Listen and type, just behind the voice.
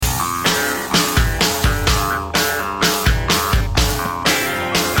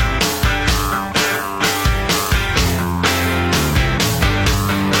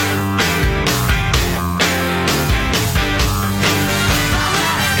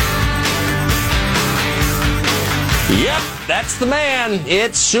Yep, that's the man.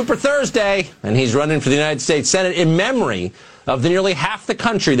 It's Super Thursday, and he's running for the United States Senate in memory of the nearly half the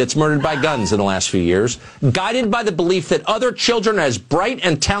country that's murdered by guns in the last few years, guided by the belief that other children are as bright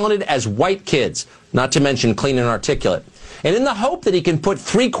and talented as white kids, not to mention clean and articulate. And in the hope that he can put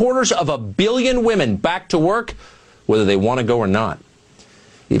 750 million women back to work, whether they want to go or not.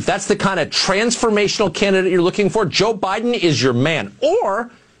 If that's the kind of transformational candidate you're looking for, Joe Biden is your man.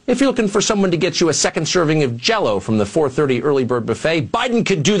 Or if you're looking for someone to get you a second serving of Jell-O from the 4:30 early bird buffet, Biden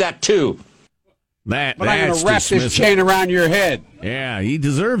could do that too. But I'm going to wrap this chain around your head. Yeah, he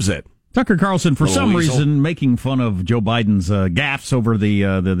deserves it. Tucker Carlson, for some reason, making fun of Joe Biden's gaffes over the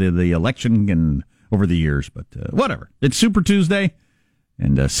election and over the years. But whatever. It's Super Tuesday,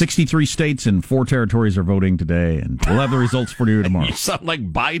 and 63 states and 4 territories are voting today, and we'll have the results for you tomorrow. You sound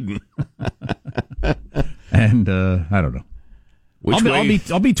like Biden. And I don't know. I'll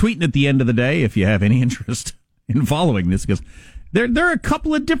be tweeting at the end of the day if you have any interest in following this, because there are a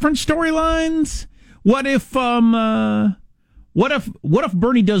couple of different storylines. What if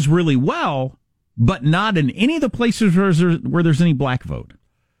Bernie does really well, but not in any of the places where there's any black vote?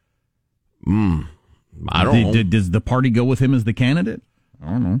 I don't know. Does the party go with him as the candidate?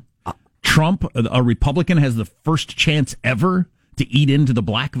 I don't know. Trump, a Republican, has the first chance ever to eat into the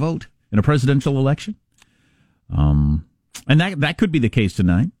black vote in a presidential election. And that could be the case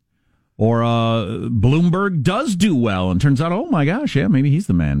tonight. Or Bloomberg does do well and turns out, oh my gosh, yeah, maybe he's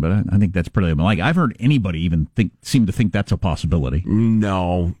the man. But I think that's pretty like I've heard anybody even seem to think that's a possibility.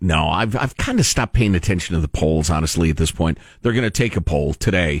 No, I've kind of stopped paying attention to the polls, honestly, at this point. They're going to take a poll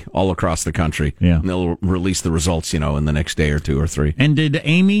today all across the country. Yeah. And they'll release the results, in the next day or 2 or 3. And did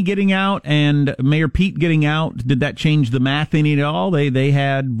Amy getting out and Mayor Pete getting out, did that change the math any at all? They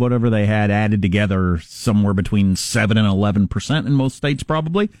had whatever they had added together, somewhere between 7 and 11% in most states,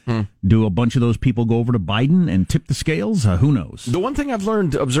 probably. Do a bunch of those people go over to Biden and tip the scales? Who knows? The one thing I've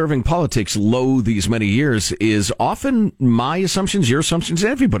learned observing politics these many years is often my assumptions, your assumptions,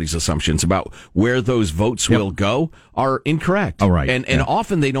 everybody's assumptions about where those votes will go are incorrect. Oh, right. And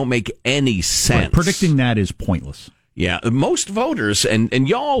often they don't make any sense. Right. Predicting that is pointless. Yeah. Most voters, and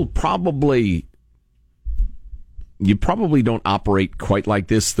y'all probably don't operate quite like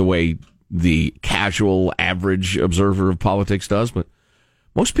this the way the casual, average observer of politics does, but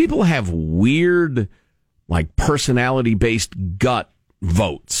most people have weird, personality-based gut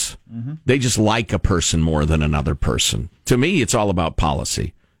votes. Mm-hmm. They just like a person more than another person. To me, it's all about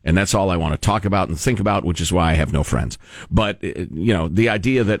policy, and that's all I want to talk about and think about, which is why I have no friends. But, the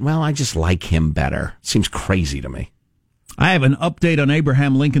idea that, I just like him better seems crazy to me. I have an update on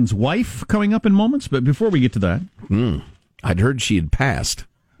Abraham Lincoln's wife coming up in moments, but before we get to that... I'd heard she had passed.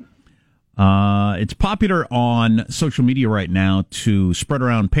 It's popular on social media right now to spread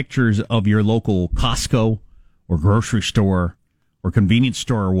around pictures of your local Costco or grocery store or convenience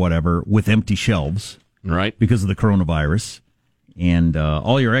store or whatever with empty shelves. Right. Because of the coronavirus. And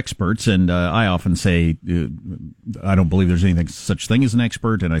all your experts, and I often say I don't believe there's anything such thing as an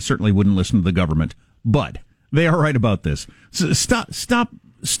expert, and I certainly wouldn't listen to the government. But they are right about this. So stop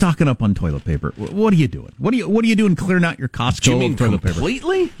stocking up on toilet paper. What are you doing? What are you doing clearing out your Costco Do you mean toilet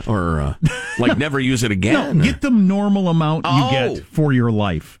completely? Paper? Or never use it again? No, get the normal amount you get for your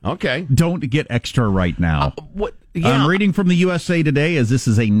life. Okay. Don't get extra right now. Yeah. I'm reading from the USA Today as this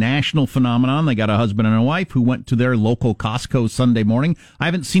is a national phenomenon. They got a husband and a wife who went to their local Costco Sunday morning. I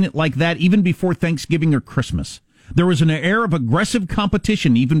haven't seen it like that even before Thanksgiving or Christmas. There was an air of aggressive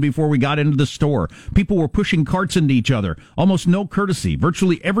competition even before we got into the store. People were pushing carts into each other. Almost no courtesy.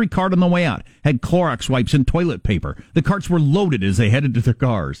 Virtually every cart on the way out had Clorox wipes and toilet paper. The carts were loaded as they headed to their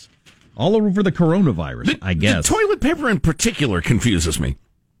cars. All over the coronavirus, I guess. The toilet paper in particular confuses me.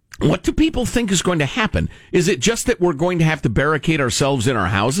 What do people think is going to happen? Is it just that we're going to have to barricade ourselves in our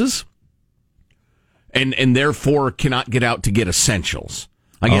houses? And therefore cannot get out to get essentials?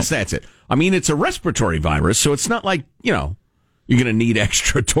 I guess that's it. I mean, it's a respiratory virus, so it's not like, you're going to need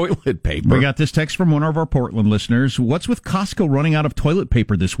extra toilet paper. We got this text from one of our Portland listeners. What's with Costco running out of toilet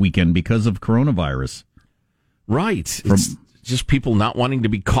paper this weekend because of coronavirus? Right. It's just people not wanting to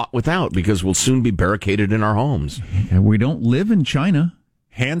be caught without because we'll soon be barricaded in our homes. We don't live in China.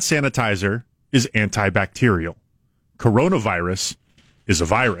 Hand sanitizer is antibacterial. Coronavirus is a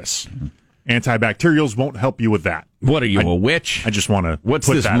virus. Antibacterials won't help you with that. What are you, a witch? I just want to. What's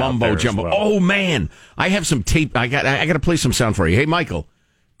this mumbo jumbo? Well. Oh man, I have some tape. I got to play some sound for you. Hey, Michael,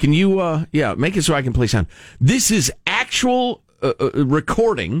 can you? Make it so I can play sound. This is actual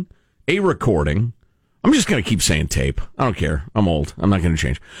recording. A recording. I'm just going to keep saying tape. I don't care. I'm old. I'm not going to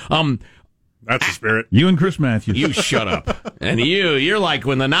change. That's the spirit. You and Chris Matthews. You shut up. And you're like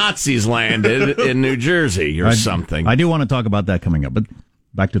when the Nazis landed in New Jersey or something. I do want to talk about that coming up, but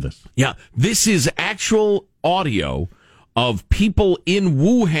back to this. Yeah, this is actual audio of people in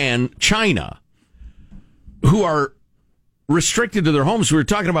Wuhan, China, who are restricted to their homes. We were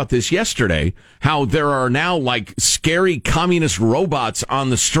talking about this yesterday, how there are now like scary communist robots on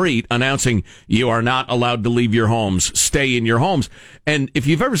the street announcing you are not allowed to leave your homes, stay in your homes. And if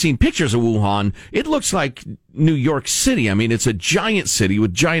you've ever seen pictures of Wuhan, it looks like New York City. I mean, it's a giant city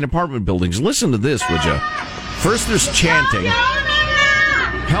with giant apartment buildings. Listen to this, would you? First there's chanting,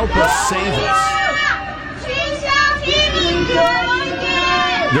 "Help us, save us."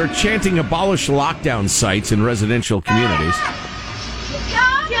 They're chanting abolish lockdown sites in residential communities.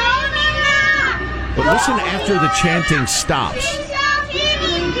 But listen after the chanting stops.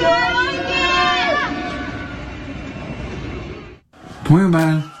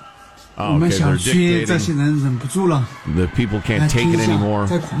 The people can't take it anymore.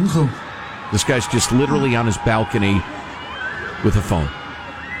 This guy's just literally on his balcony with a phone.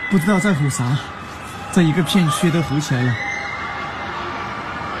 不知道在吼啥，在一个片区都吼起来了。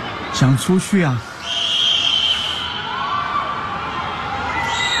 想出去啊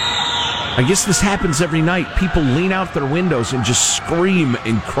I guess this happens every night. People lean out their windows and just scream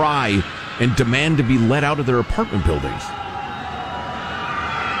and cry and demand to be let out of their apartment buildings.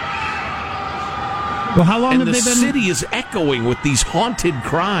 Well, how long and have the they been? city is echoing with these haunted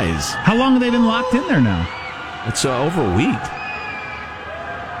cries. How long have they been locked in there now? It's over a week.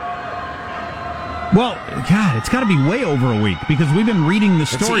 Well, God, it's got to be way over a week because we've been reading the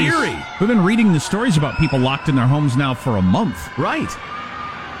stories. It's eerie. We've been reading the stories about people locked in their homes now for a month. Right.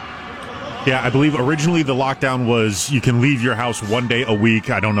 Yeah, I believe originally the lockdown was you can leave your house one day a week.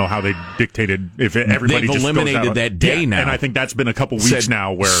 I don't know how they dictated if everybody They've just eliminated goes out. that day now. And I think that's been a couple weeks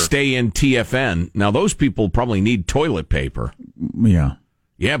now where stay in TFN. Now those people probably need toilet paper. Yeah.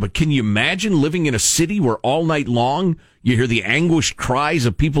 Yeah, but can you imagine living in a city where all night long you hear the anguished cries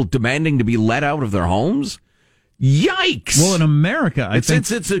of people demanding to be let out of their homes? Yikes! Well, in America, it's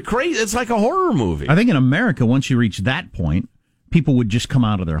a crazy. It's like a horror movie. I think in America, once you reach that point, people would just come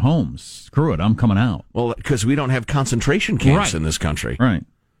out of their homes. Screw it, I'm coming out. Well, because we don't have concentration camps in this country, right?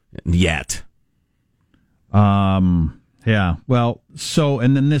 Yet. Yeah. Well, so,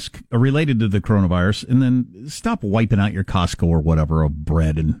 and then this related to the coronavirus, and then stop wiping out your Costco or whatever of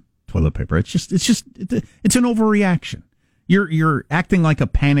bread and toilet paper. It's an overreaction. You're acting like a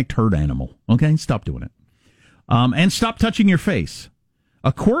panicked herd animal. Okay, stop doing it. And stop touching your face.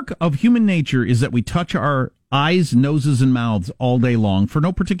 A quirk of human nature is that we touch our eyes, noses, and mouths all day long for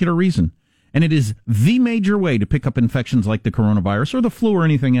no particular reason. And it is the major way to pick up infections like the coronavirus or the flu or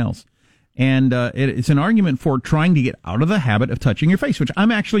anything else. And it's an argument for trying to get out of the habit of touching your face, which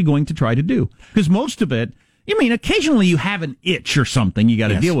I'm actually going to try to do. Because most of it, occasionally you have an itch or something you got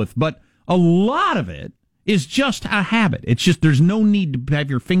to deal with, but a lot of it is just a habit. It's just there's no need to have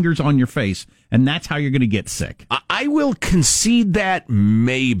your fingers on your face, and that's how you're going to get sick. I will concede that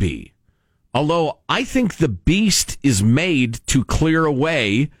maybe. Although I think the beast is made to clear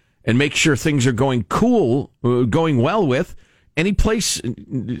away and make sure things are going well with any place,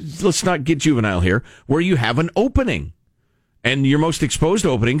 let's not get juvenile here, where you have an opening. And your most exposed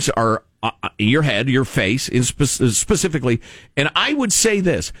openings are your head, your face, specifically. And I would say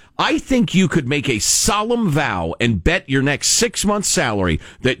this. I think you could make a solemn vow and bet your next 6 months' salary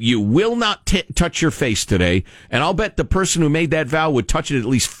that you will not touch your face today. And I'll bet the person who made that vow would touch it at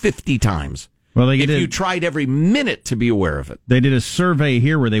least 50 times. Well, if you tried every minute to be aware of it. They did a survey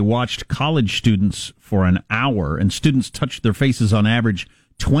here where they watched college students for an hour, and students touched their faces on average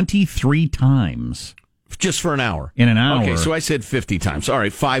 23 times. Just for an hour? In an hour. Okay, so I said 50 times. All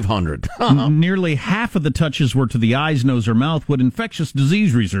right, 500. Nearly half of the touches were to the eyes, nose, or mouth, what infectious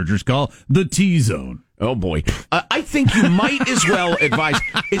disease researchers call the T-zone. Oh, boy. I think you might as well advise.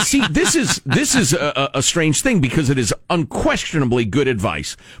 See, this is a strange thing because it is unquestionably good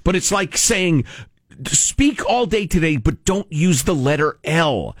advice. But it's like saying, speak all day today, but don't use the letter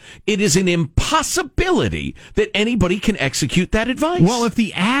L. It is an impossibility that anybody can execute that advice. Well, if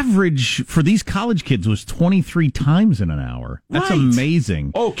the average for these college kids was 23 times in an hour, that's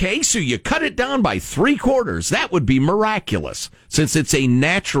amazing. Okay, so you cut it down by 3/4. That would be miraculous, since it's a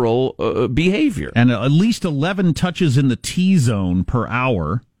natural behavior. And at least 11 touches in the T-zone per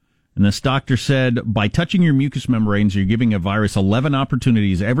hour. And this doctor said, by touching your mucous membranes, you're giving a virus 11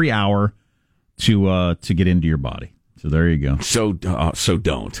 opportunities every hour to get into your body. So there you go. So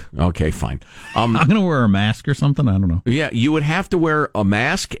don't. Okay, fine. I'm going to wear a mask or something. I don't know. Yeah, you would have to wear a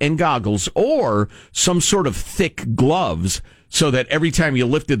mask and goggles or some sort of thick gloves so that every time you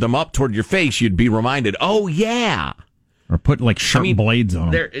lifted them up toward your face, you'd be reminded, oh, yeah. Or put like sharp blades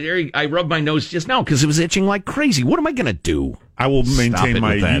on them. There, I rubbed my nose just now because it was itching like crazy. What am I going to do? I will maintain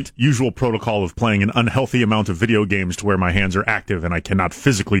my usual protocol of playing an unhealthy amount of video games to where my hands are active and I cannot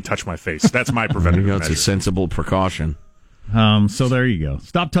physically touch my face. That's my preventative measure. That's a sensible precaution. So there you go.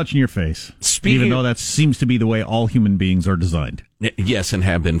 Stop touching your face. Even though that seems to be the way all human beings are designed. Yes, and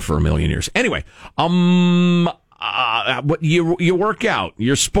have been for a million years. Anyway, you work out.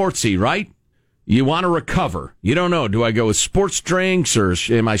 You're sportsy, right? You want to recover. You don't know. Do I go with sports drinks, or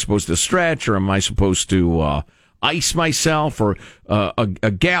am I supposed to stretch, or am I supposed to ice myself? Or a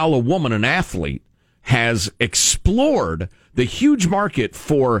woman, an athlete, has explored the huge market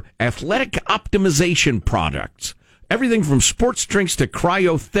for athletic optimization products. Everything from sports drinks to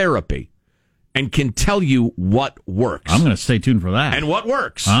cryotherapy, and can tell you what works. I'm going to stay tuned for that. And what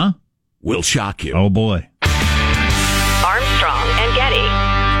works will shock you. Oh, boy. Armstrong and Getty.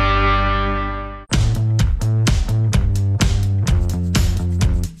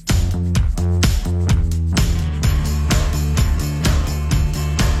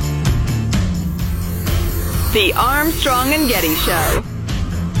 The Armstrong and Getty Show.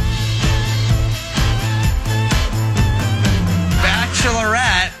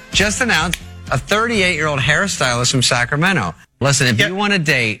 Bachelorette just announced a 38-year-old hairstylist from Sacramento. Listen, if you want to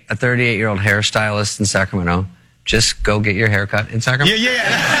date a 38-year-old hairstylist in Sacramento, just go get your hair cut in Sacramento.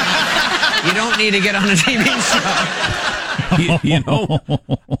 Yeah. You don't need to get on a TV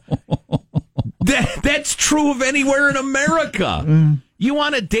show. That's true of anywhere in America. You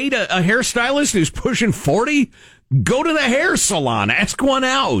want to date a hairstylist who's pushing 40? Go to the hair salon. Ask one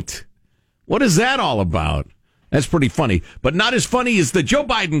out. What is that all about? That's pretty funny, but not as funny as the Joe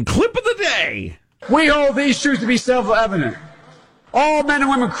Biden clip of the day. We hold these truths to be self-evident. All men and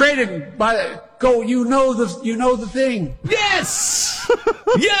women created by you know the thing. Yes.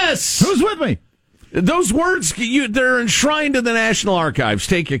 Yes. Who's with me? Those words, they're enshrined in the National Archives.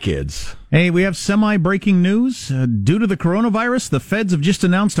 Take your kids. Hey, we have semi-breaking news. Due to the coronavirus, the feds have just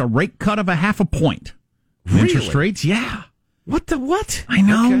announced a rate cut of 0.5 point. Really? Interest rates, yeah. What? I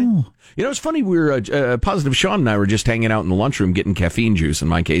know. Okay. You know, it's funny. We were Positive Sean and I were just hanging out in the lunchroom getting caffeine juice in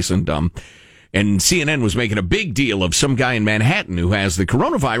my case, and CNN was making a big deal of some guy in Manhattan who has the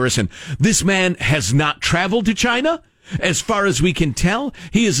coronavirus, and this man has not traveled to China. As far as we can tell,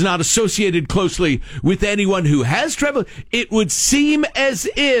 he is not associated closely with anyone who has traveled. It would seem as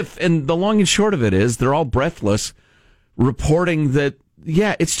if, and the long and short of it is, they're all breathless, reporting that,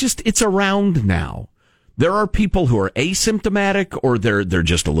 it's around now. There are people who are asymptomatic, or they're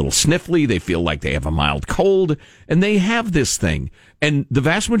just a little sniffly. They feel like they have a mild cold, and they have this thing. And the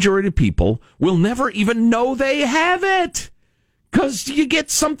vast majority of people will never even know they have it, because you get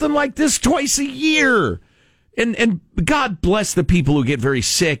something like this twice a year. And God bless the people who get very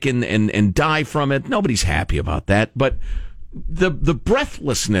sick and die from it. Nobody's happy about that. But the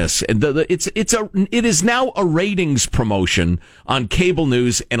breathlessness and it is now a ratings promotion on cable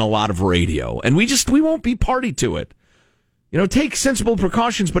news and a lot of radio. And we won't be party to it. You know, take sensible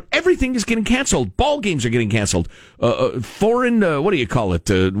precautions, but everything is getting canceled. Ball games are getting canceled. Foreign, what do you call it?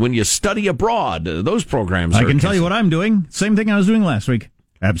 When you study abroad, those programs. I can tell you what I'm doing. Same thing I was doing last week.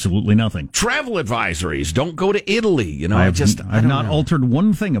 Absolutely nothing. Travel advisories. Don't go to Italy. You know, I've not altered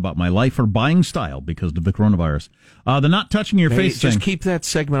one thing about my life or buying style because of the coronavirus. The not touching your face just thing. Keep that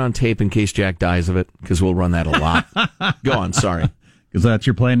segment on tape in case Jack dies of it, because we'll run that a lot. Go on, sorry. Because that's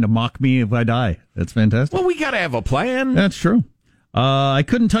your plan to mock me if I die. That's fantastic. Well, we got to have a plan. That's true. I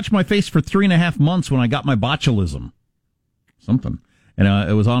couldn't touch my face for 3.5 months when I got my botulism. Something. And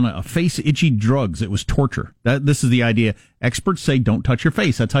it was on a face itchy drugs. It was torture. This is the idea. Experts say don't touch your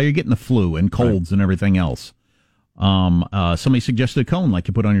face. That's how you're getting the flu and colds and everything else. Somebody suggested a cone like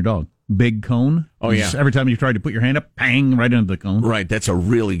you put on your dog. Big cone. Oh, yeah. Just every time you tried to put your hand up, bang, right into the cone. Right. That's a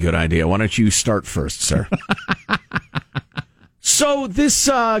really good idea. Why don't you start first, sir? So this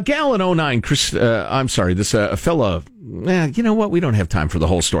gal in 09, this fella, you know what? We don't have time for the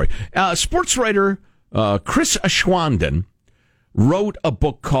whole story. Sports writer Chris Ashwandon wrote a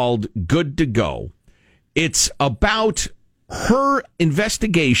book called Good to Go. It's about her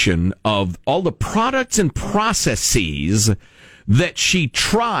investigation of all the products and processes that she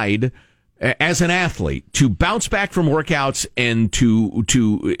tried as an athlete to bounce back from workouts and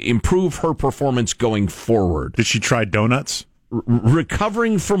to improve her performance going forward. Did she try donuts?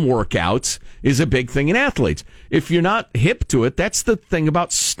 recovering from workouts is a big thing in athletes. If you're not hip to it, that's the thing about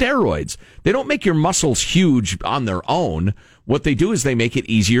steroids. They don't make your muscles huge on their own. What they do is they make it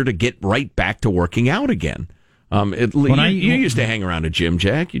easier to get right back to working out again. You used to hang around a gym,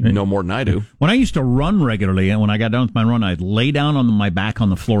 Jack. You know more than I do. When I used to run regularly, and when I got done with my run, I'd lay down on my back on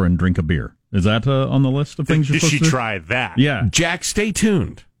the floor and drink a beer. Is that on the list of things you're supposed to do? Did she try that? Yeah. Jack, stay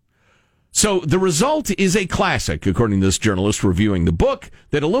tuned. So the result is a classic, according to this journalist reviewing the book,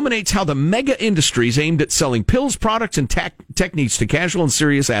 that illuminates how the mega industries aimed at selling pills, products, and techniques to casual and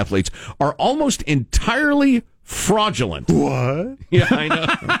serious athletes are almost entirely fraudulent. What? Yeah, I know.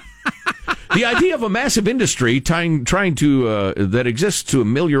 The idea of a massive industry trying to that exists to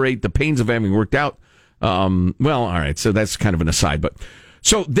ameliorate the pains of having worked out. All right, so that's kind of an aside, but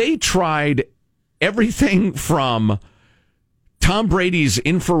so they tried everything from Tom Brady's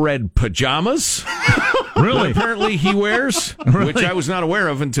infrared pajamas. Really? Apparently he wears, which I was not aware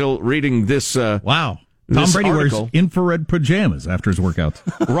of until reading this. Wow. Tom Brady wears infrared pajamas after his workouts.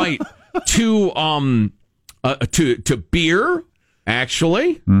 Right. To beer,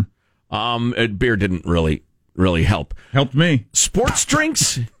 actually. Beer didn't really help. Helped me. Sports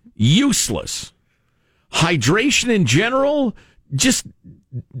drinks, useless. Hydration in general, just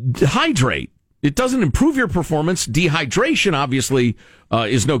hydrate. It doesn't improve your performance. Dehydration, obviously,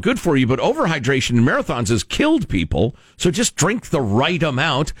 is no good for you, but overhydration in marathons has killed people. So just drink the right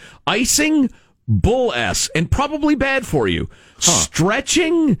amount. Icing, bull S, and probably bad for you.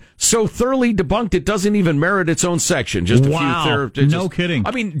 Stretching, so thoroughly debunked it doesn't even merit its own section. Just a few therapists. No kidding.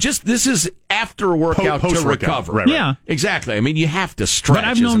 I mean, this is after a workout to recover. Right. Yeah. Exactly. I mean, you have to stretch. But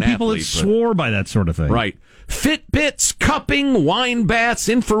I've known people that swore by that sort of thing. Right. Fitbits, cupping, wine baths,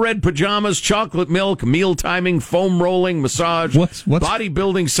 infrared pajamas, chocolate milk, meal timing, foam rolling, massage, what's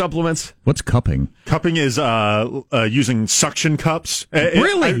bodybuilding supplements. What's cupping? Cupping is using suction cups.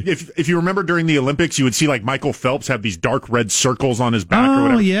 Really? If you remember during the Olympics, you would see like Michael Phelps have these dark red circles on his back or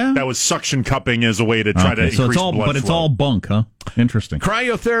whatever. Yeah. That was suction cupping as a way to try to increase blood flow. But it's all bunk, huh? Interesting.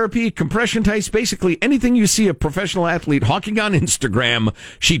 Cryotherapy, compression tights, basically anything you see a professional athlete hawking on Instagram.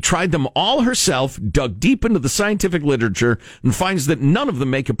 She tried them all herself, dug deep into the scientific literature, and finds that none of them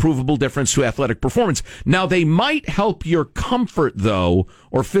make a provable difference to athletic performance. Now, they might help your comfort, though,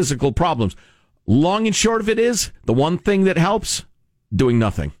 or physical problems. Long and short of it is, the one thing that helps, doing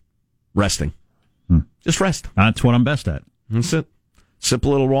nothing. Resting. Just rest. That's what I'm best at. That's it. Sip a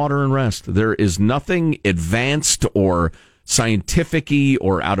little water and rest. There is nothing advanced or scientific-y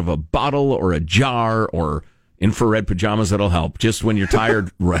or out of a bottle or a jar or infrared pajamas that'll help. Just when you're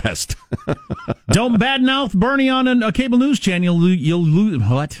tired, rest. Don't badmouth Bernie on a cable news channel. You'll lose.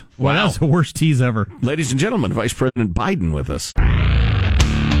 What? Wow. That was the worst tease ever. Ladies and gentlemen, Vice President Biden with us.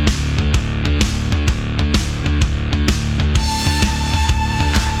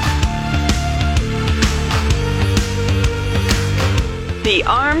 The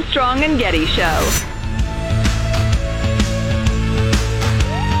Armstrong and Getty Show.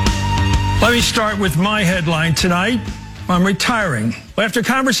 Let me start with my headline tonight. I'm retiring. After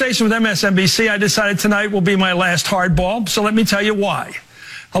conversation with MSNBC, I decided tonight will be my last hardball, so let me tell you why.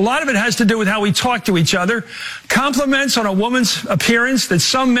 A lot of it has to do with how we talk to each other. Compliments on a woman's appearance that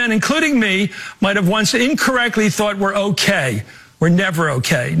some men, including me, might have once incorrectly thought were okay. We're never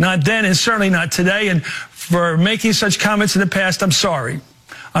okay. Not then and certainly not today. And for making such comments in the past, I'm sorry.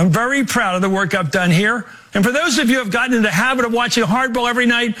 I'm very proud of the work I've done here. And for those of you who have gotten into the habit of watching hardball every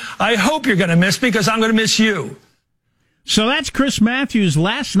night, I hope you're going to miss me because I'm going to miss you. So that's Chris Matthews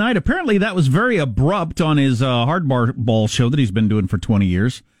last night. Apparently that was very abrupt on his hardball show that he's been doing for 20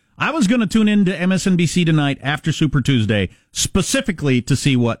 years. I was going to tune into MSNBC tonight after Super Tuesday specifically to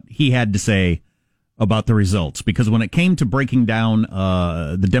see what he had to say about the results. Because when it came to breaking down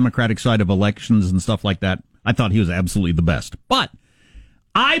the Democratic side of elections and stuff like that, I thought he was absolutely the best. But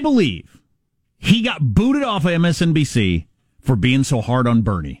I believe he got booted off of MSNBC for being so hard on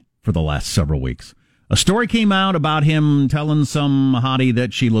Bernie for the last several weeks. A story came out about him telling some hottie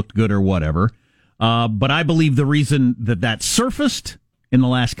that she looked good or whatever. But I believe the reason that surfaced in the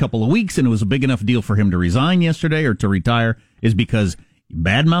last couple of weeks, and it was a big enough deal for him to resign yesterday or to retire, is because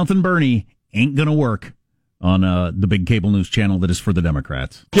bad-mouthing Bernie ain't going to work on the big cable news channel that is for the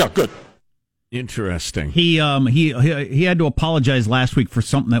Democrats. Yeah, good. Interesting. He had to apologize last week for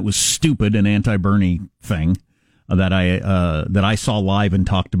something that was stupid, an anti-Bernie thing that I saw live and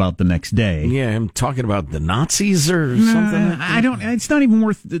talked about the next day. Yeah, I'm talking about the Nazis or something. I don't. It's not even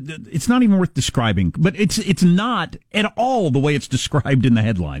worth describing. But it's not at all the way it's described in the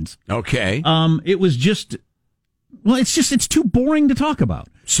headlines. Okay. It was just. Well, it's too boring to talk about.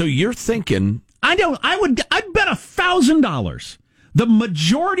 So you're thinking I'd bet $1,000. The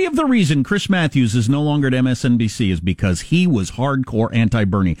majority of the reason Chris Matthews is no longer at MSNBC is because he was hardcore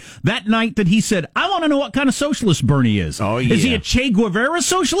anti-Bernie. That night that he said, I want to know what kind of socialist Bernie is. Oh, yeah. Is he a Che Guevara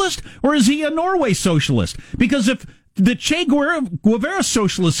socialist or is he a Norway socialist? Because if the Che Guevara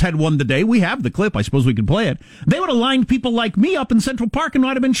socialists had won the day, we have the clip, I suppose we could play it, they would have lined people like me up in Central Park and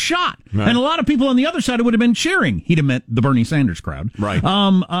might have been shot. Right. And a lot of people on the other side would have been cheering. He'd have meant the Bernie Sanders crowd. Right.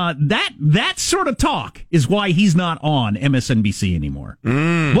 That sort of talk is why he's not on MSNBC anymore.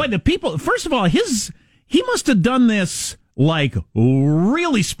 Boy, the people, first of all, he must have done this like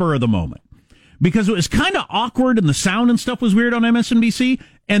really spur of the moment. Because it was kind of awkward and the sound and stuff was weird on MSNBC.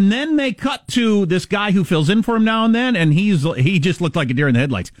 And then they cut to this guy who fills in for him now and then, and he just looked like a deer in the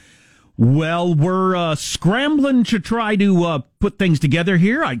headlights. Well, we're scrambling to try to put things together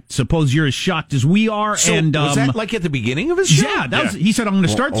here. I suppose you're as shocked as we are. So and was that like at the beginning of his show? Yeah, he said, I'm going to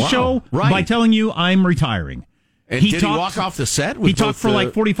start the show by telling you I'm retiring. And did he walk off the set? He talked for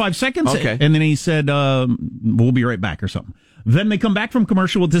like 45 seconds, okay. And then he said, we'll be right back or something. Then they come back from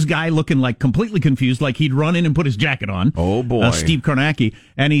commercial with this guy looking like completely confused, like he'd run in and put his jacket on. Oh, boy. Steve Kornacki.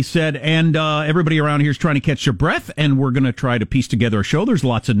 And he said, everybody around here is trying to catch their breath, and we're going to try to piece together a show. There's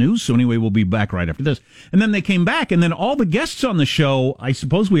lots of news, so anyway, we'll be back right after this. And then they came back, and then all the guests on the show, I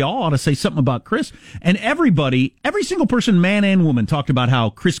suppose we all ought to say something about Chris. And everybody, every single person, man and woman, talked about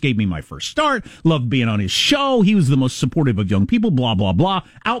how Chris gave me my first start, loved being on his show, he was the most supportive of young people, blah, blah, blah.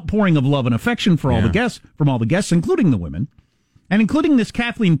 Outpouring of love and affection for all the guests, from all the guests, including the women. And including this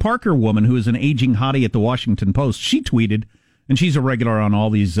Kathleen Parker woman, who is an aging hottie at the Washington Post. She tweeted, and she's a regular on all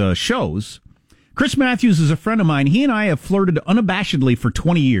these shows. Chris Matthews is a friend of mine. He and I have flirted unabashedly for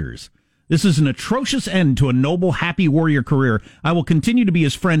 20 years. This is an atrocious end to a noble, happy warrior career. I will continue to be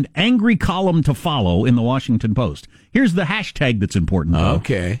his friend. Angry column to follow in the Washington Post. Here's the hashtag that's important, though.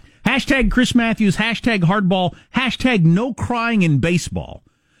 Okay. Hashtag Chris Matthews, hashtag hardball, hashtag no crying in baseball.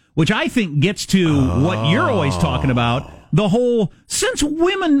 Which I think gets to what you're always talking about. The whole, since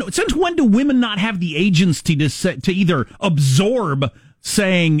when do women not have the agency to either absorb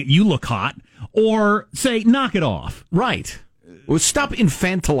saying you look hot or say knock it off? Right. Well, stop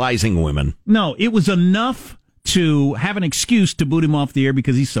infantilizing women. No, it was enough to have an excuse to boot him off the air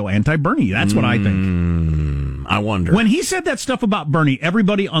because he's so anti-Bernie. That's what I think. I wonder. When he said that stuff about Bernie,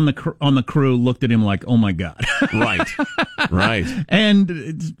 everybody on the crew looked at him like, "Oh my God!" Right, right.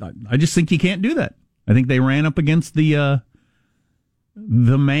 And I just think you can't do that. I think they ran up against the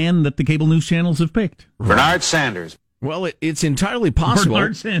man that the cable news channels have picked, Bernard Sanders. Well, it's entirely possible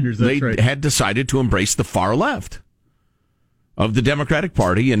Bernard Sanders. That's they right. had decided to embrace the far left of the Democratic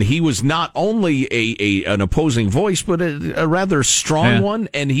Party, and he was not only an opposing voice, but a rather strong one,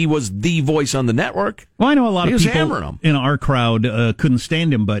 and he was the voice on the network. Well, I know a lot of people in our crowd couldn't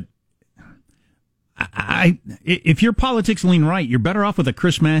stand him, but if your politics lean right, you're better off with a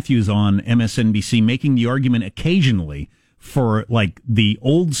Chris Matthews on MSNBC making the argument occasionally for like the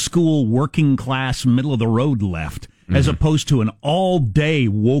old school working class middle of the road left, as opposed to an all day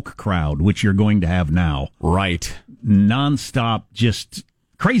woke crowd, which you're going to have now. Right. Nonstop, just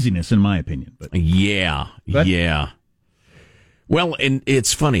craziness, in my opinion. But yeah. Well, and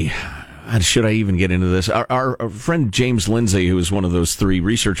it's funny. Should I even get into this? Our friend James Lindsay, who is one of those three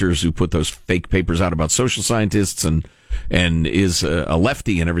researchers who put those fake papers out about social scientists and is a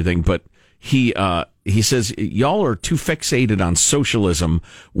lefty and everything, but he says y'all are too fixated on socialism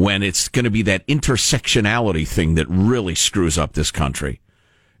when it's going to be that intersectionality thing that really screws up this country.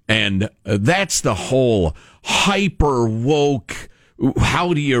 And that's the whole hyper woke.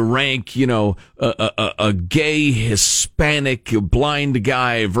 How do you rank, a gay Hispanic blind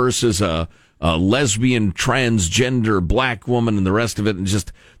guy versus a lesbian transgender black woman and the rest of it? And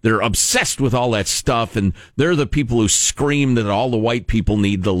just they're obsessed with all that stuff. And they're the people who scream that all the white people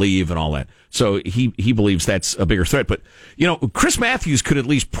need to leave and all that. So he believes that's a bigger threat. But, Chris Matthews could at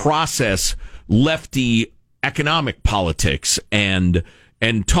least process lefty economic politics and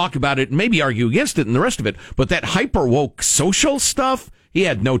talk about it and maybe argue against it and the rest of it. But that hyper woke social stuff, he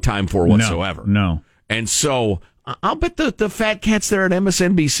had no time for whatsoever. No. And so I'll bet the fat cats there at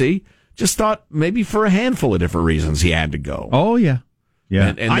MSNBC just thought maybe for a handful of different reasons he had to go. Oh, yeah.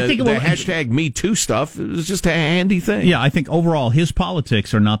 Yeah. And I think the hashtag Me Too stuff is just a handy thing. Yeah, I think overall his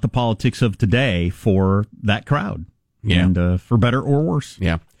politics are not the politics of today for that crowd. Yeah. And for better or worse.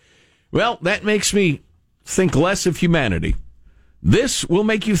 Yeah. Well, that makes me think less of humanity. This will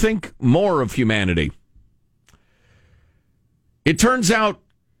make you think more of humanity. It turns out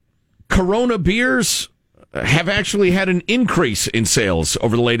Corona beers have actually had an increase in sales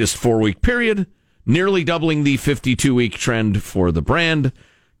over the latest 4-week period, nearly doubling the 52-week trend for the brand.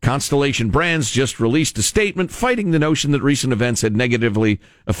 Constellation Brands just released a statement fighting the notion that recent events had negatively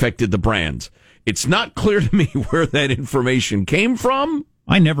affected the brands. It's not clear to me where that information came from.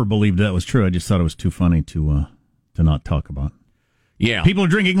 I never believed that was true. I just thought it was too funny to not talk about. Yeah. People are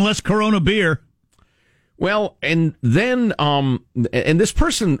drinking less Corona beer. Well, and then, and this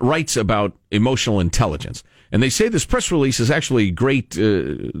person writes about emotional intelligence, and they say this press release is actually a great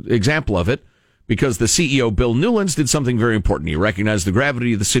example of it, because the CEO, Bill Newlands, did something very important. He recognized the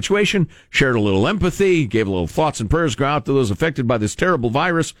gravity of the situation, shared a little empathy, gave a little thoughts and prayers go out to those affected by this terrible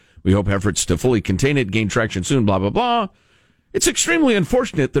virus. We hope efforts to fully contain it gain traction soon, blah, blah, blah. It's extremely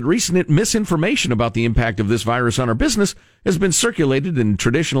unfortunate that recent misinformation about the impact of this virus on our business has been circulated in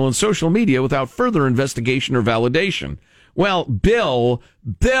traditional and social media without further investigation or validation. Well, Bill,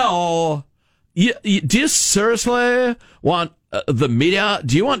 do you seriously want the media?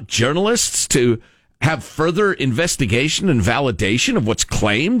 Do you want journalists to have further investigation and validation of what's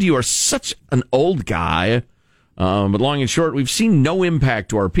claimed? You are such an old guy. But long and short, we've seen no impact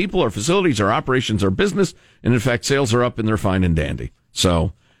to our people, our facilities, our operations, our business, and in fact, sales are up and they're fine and dandy.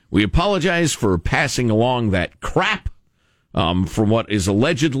 So we apologize for passing along that crap from what is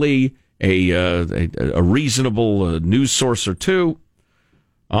allegedly a reasonable news source or two.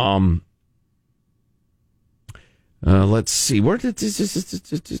 Let's see. Where did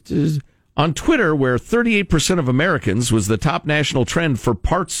this on Twitter, where 38% of Americans was the top national trend for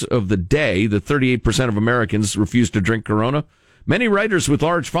parts of the day, the 38% of Americans refused to drink Corona. Many writers with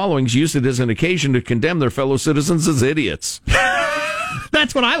large followings used it as an occasion to condemn their fellow citizens as idiots.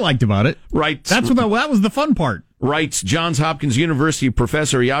 That's what I liked about it. Right. That was the fun part. Writes Johns Hopkins University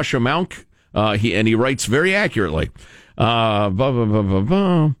professor Yasha Mounk. He writes very accurately.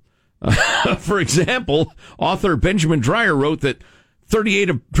 For example, author Benjamin Dreyer wrote that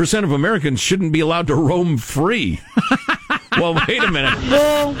 38% of Americans shouldn't be allowed to roam free. Well, wait a minute.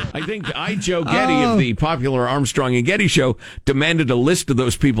 I think Joe Getty of the popular Armstrong and Getty show demanded a list of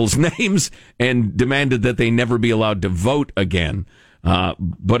those people's names and demanded that they never be allowed to vote again.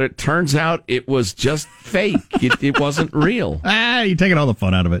 But it turns out it was just fake. It wasn't real. You're taking all the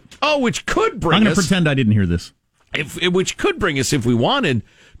fun out of it. Oh, which could bring I'm going to pretend I didn't hear this. Which could bring us, if we wanted,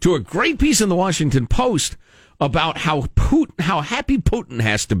 to a great piece in the Washington Post about how happy Putin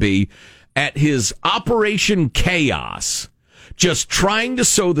has to be at his Operation Chaos, just trying to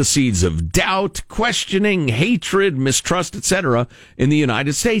sow the seeds of doubt, questioning, hatred, mistrust, etc. in the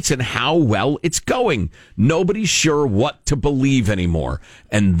United States, and how well it's going. Nobody's sure what to believe anymore,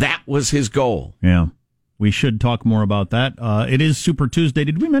 and that was his goal. Yeah. We should talk more about that. It is Super Tuesday.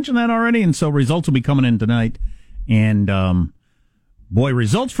 Did we mention that already? And so results will be coming in tonight. And, boy,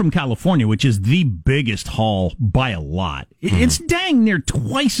 results from California, which is the biggest haul by a lot. It's dang near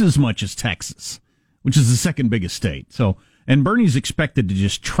twice as much as Texas, which is the second biggest state. So, and Bernie's expected to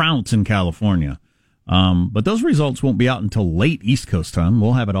just trounce in California. But those results won't be out until late East Coast time.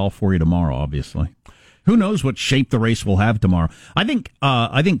 We'll have it all for you tomorrow, obviously. Who knows what shape the race will have tomorrow? I think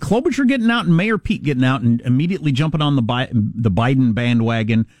Klobuchar getting out and Mayor Pete getting out and immediately jumping on the Biden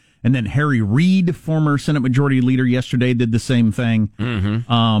bandwagon. And then Harry Reid, former Senate Majority Leader, yesterday did the same thing.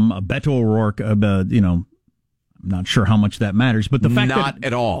 Mm-hmm. Beto O'Rourke, I'm not sure how much that matters, but the fact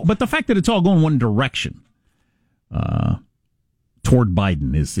at all. But the fact that it's all going one direction toward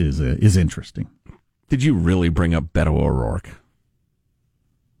Biden is interesting. Did you really bring up Beto O'Rourke?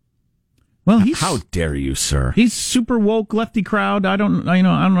 Well, how dare you, sir? He's super woke, lefty crowd. I don't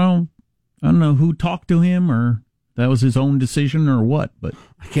know who talked to him or that was his own decision or what, but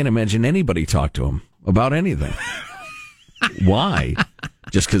I can't imagine anybody talked to him about anything. Why?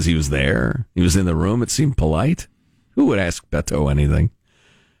 Just because he was there? He was in the room? It seemed polite? Who would ask Beto anything?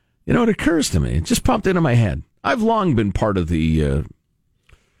 You know, it occurs to me. It just popped into my head. I've long been part of the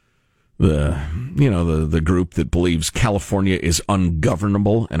group that believes California is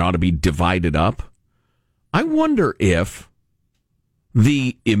ungovernable and ought to be divided up. I wonder if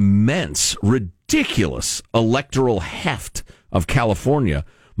the immense, ridiculous electoral heft of California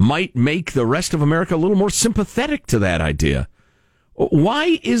might make the rest of America a little more sympathetic to that idea.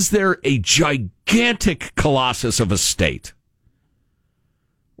 Why is there a gigantic colossus of a state?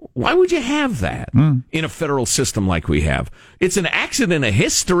 Why would you have that in a federal system like we have? It's an accident of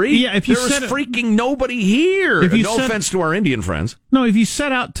history. Yeah, if you There's freaking nobody here. No offense to our Indian friends. No, if you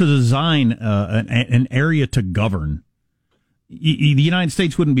set out to design an area to govern, the United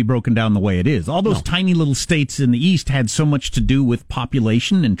States wouldn't be broken down the way it is. All those tiny little states in the East had so much to do with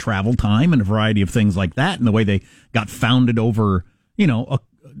population and travel time and a variety of things like that, and the way they got founded over,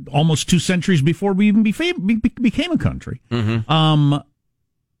 almost 2 centuries before we even became a country. Mm-hmm.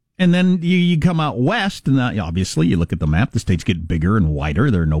 And then you come out west, and obviously you look at the map, the states get bigger and wider.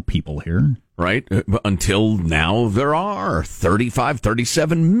 There are no people here. Right. Until now, there are 35,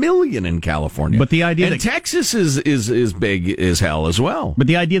 37 million in California. But the idea that Texas is big as hell as well. But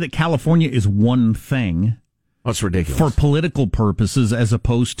the idea that California is one thing. That's ridiculous. For political purposes, as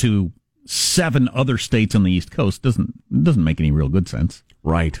opposed to 7 other states on the East Coast, doesn't make any real good sense.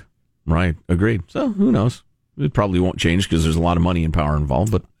 Right. Agreed. So who knows? It probably won't change because there's a lot of money and power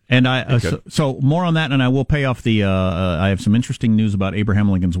involved, but. And so more on that, and I will pay off the. I have some interesting news about Abraham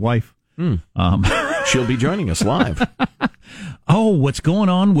Lincoln's wife. She'll be joining us live. Oh, what's going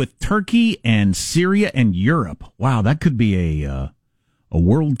on with Turkey and Syria and Europe? Wow, that could be a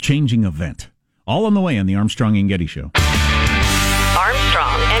world-changing event. All on the way on the Armstrong and Getty Show.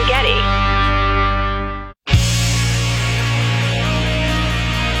 Armstrong and Getty.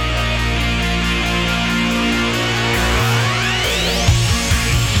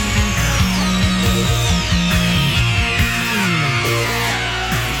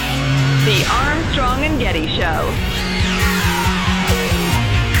 The Armstrong and Getty Show.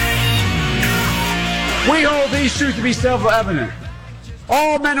 We hold these truths to be self-evident.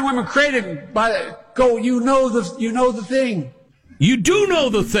 All men and women created by you know the thing. You do know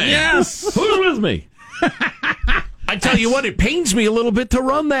the thing. Yes. Who's with me? I tell you what, it pains me a little bit to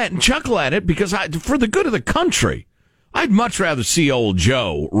run that and chuckle at it because for the good of the country, I'd much rather see old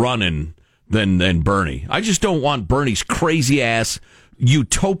Joe running than Bernie. I just don't want Bernie's crazy ass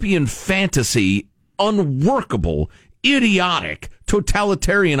utopian fantasy, unworkable, idiotic,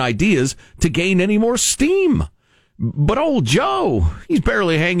 totalitarian ideas to gain any more steam. But old Joe, he's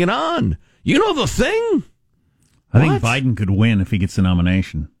barely hanging on. You know the thing? I think Biden could win if he gets the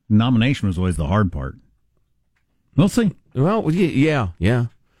nomination. The nomination was always the hard part. We'll see. Well, yeah.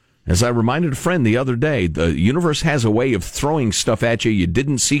 As I reminded a friend the other day, the universe has a way of throwing stuff at you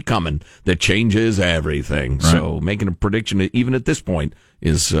didn't see coming that changes everything. Right. So making a prediction, even at this point,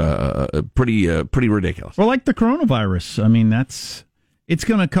 is pretty ridiculous. Well, like the coronavirus. I mean, it's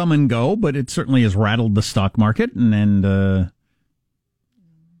going to come and go, but it certainly has rattled the stock market. And the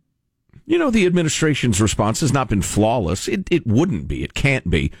administration's response has not been flawless. It wouldn't be. It can't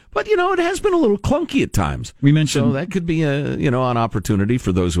be. But, it has been a little clunky at times. We mentioned, so that could be an opportunity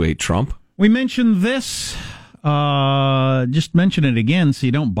for those who hate Trump. We mentioned this. Just mention it again so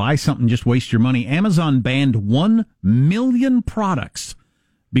you don't buy something, just waste your money. Amazon banned 1 million products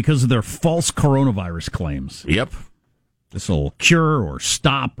because of their false coronavirus claims. Yep. This will cure or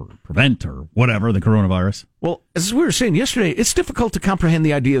stop or prevent or whatever the coronavirus. Well, as we were saying yesterday, it's difficult to comprehend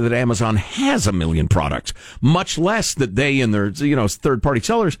the idea that Amazon has 1 million products, much less that they and their third-party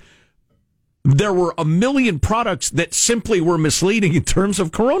sellers, there were 1 million products that simply were misleading in terms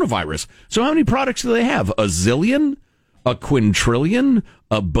of coronavirus. So how many products do they have? A zillion? A quintillion?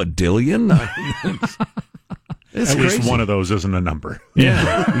 A badillion? At least one of those isn't a number.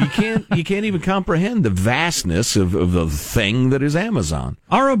 Yeah. You can't even comprehend the vastness of the thing that is Amazon.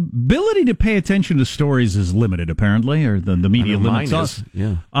 Our ability to pay attention to stories is limited, apparently, or the media limits us.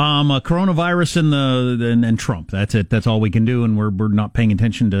 Yeah. Coronavirus and Trump. That's it. That's all we can do, and we're not paying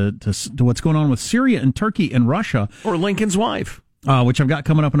attention to what's going on with Syria and Turkey and Russia. Or Lincoln's wife. Which I've got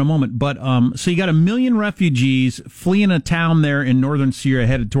coming up in a moment. But so you got 1 million refugees fleeing a town there in northern Syria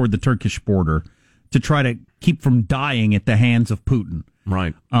headed toward the Turkish border to try to keep from dying at the hands of Putin.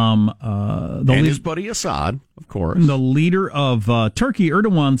 Right. His buddy Assad, of course. The leader of Turkey,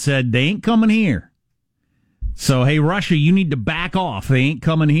 Erdogan, said, they ain't coming here. So, hey, Russia, you need to back off. They ain't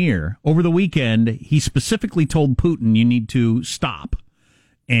coming here. Over the weekend, he specifically told Putin, you need to stop.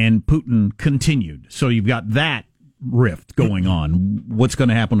 And Putin continued. So you've got that rift going on. What's going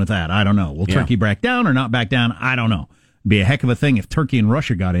to happen with that? I don't know. Will Turkey back down or not back down? I don't know. Be a heck of a thing if Turkey and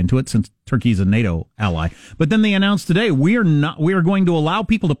Russia got into it, since Turkey's a NATO ally. But then they announced today we are going to allow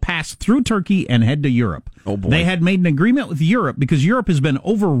people to pass through Turkey and head to Europe. Oh boy. They had made an agreement with Europe because Europe has been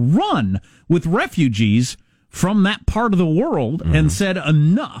overrun with refugees from that part of the world and said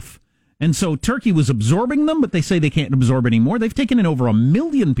enough. And so Turkey was absorbing them, but they say they can't absorb any more. They've taken in over 1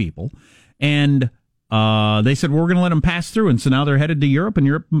 million people, and they said we're going to let them pass through. And so now they're headed to Europe, and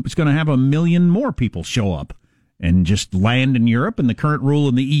Europe is going to have 1 million more people show up and just land in Europe. And the current rule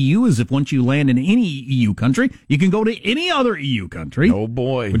in the EU is if once you land in any EU country, you can go to any other EU country. Oh,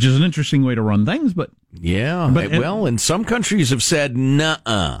 boy. Which is an interesting way to run things, but... Yeah, and some countries have said,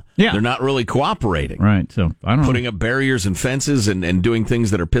 nuh-uh. Yeah. They're not really cooperating. Right, so I don't know. Putting up barriers and fences and doing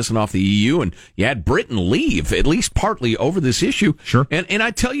things that are pissing off the EU. And you had Britain leave, at least partly over this issue. Sure. And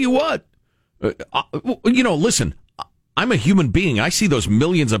I tell you what, listen, I'm a human being. I see those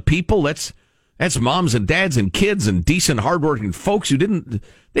millions of people. That's That's moms and dads and kids and decent, hardworking folks who didn't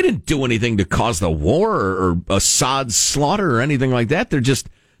do anything to cause the war or Assad's slaughter or anything like that. They're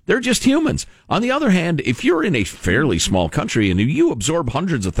just humans. On the other hand, if you're in a fairly small country and you absorb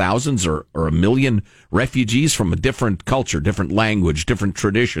hundreds of thousands or 1 million refugees from a different culture, different language, different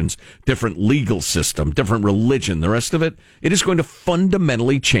traditions, different legal system, different religion, the rest of it, it is going to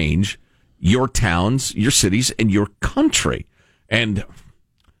fundamentally change your towns, your cities, and your country. And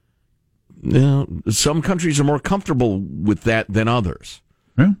some countries are more comfortable with that than others.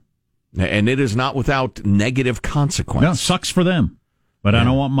 Yeah. And it is not without negative consequence. No, sucks for them. But I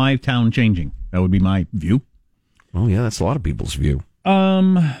don't want my town changing. That would be my view. Oh, yeah, that's a lot of people's view.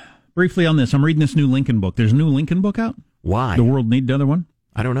 Briefly on this, I'm reading this new Lincoln book. There's a new Lincoln book out. Why? The world need another one?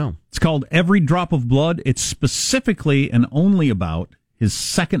 I don't know. It's called Every Drop of Blood. It's specifically and only about his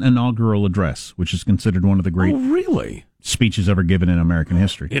second inaugural address, which is considered one of the great speeches ever given in American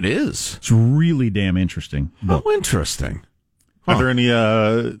history. It is. It's really damn interesting book. How interesting. Are there any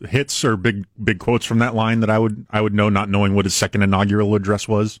hits or big quotes from that line that I would know, not knowing what his second inaugural address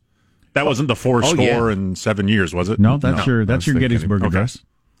was? That wasn't the 7 years, was it? No, that's your Gettysburg address.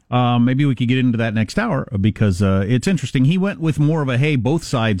 Maybe we could get into that next hour because it's interesting. He went with more of a hey, both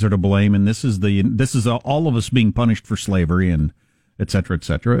sides are to blame, and this is all of us being punished for slavery and et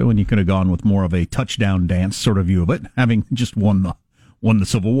cetera, when you could have gone with more of a touchdown dance sort of view of it, having just won the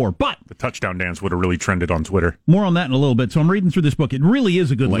Civil War. But the touchdown dance would have really trended on Twitter. More on that in a little bit. So I'm reading through this book. It really is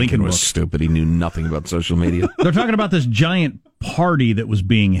a good Lincoln was book. Stupid. He knew nothing about social media. They're talking about this giant party that was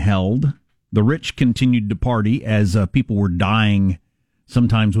being held. The rich continued to party as people were dying,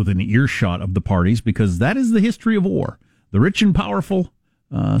 sometimes within earshot of the parties, because that is the history of war. The rich and powerful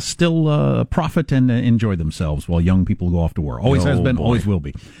still profit and enjoy themselves while young people go off to war. Always has been, always will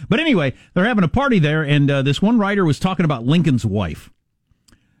be. But anyway, they're having a party there, and this one writer was talking about Lincoln's wife.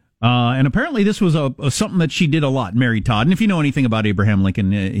 And apparently this was something that she did a lot, Mary Todd. And if you know anything about Abraham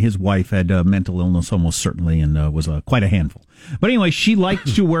Lincoln, his wife had mental illness almost certainly and was quite a handful. But anyway, she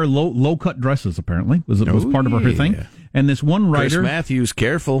liked to wear low-cut dresses, apparently. Was part of her thing. And this one writer... Chris Matthews,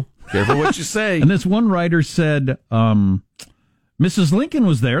 careful what you say. And this one writer said... Mrs. Lincoln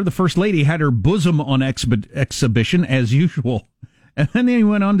was there. The First Lady had her bosom on exhibition as usual. And then he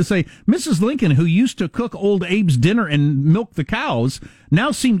went on to say, Mrs. Lincoln, who used to cook old Abe's dinner and milk the cows,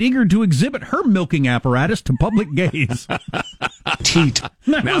 now seemed eager to exhibit her milking apparatus to public gaze. Teat.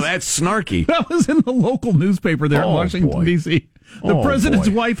 That's snarky. That was in the local newspaper there in Washington, D.C. The president's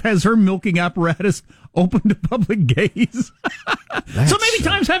wife has her milking apparatus open to public gaze. So maybe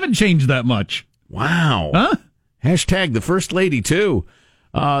times haven't changed that much. Wow. Huh? Hashtag the First Lady, too.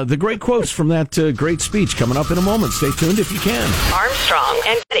 The great quotes from that great speech coming up in a moment. Stay tuned if you can. Armstrong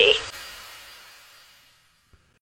and Getty.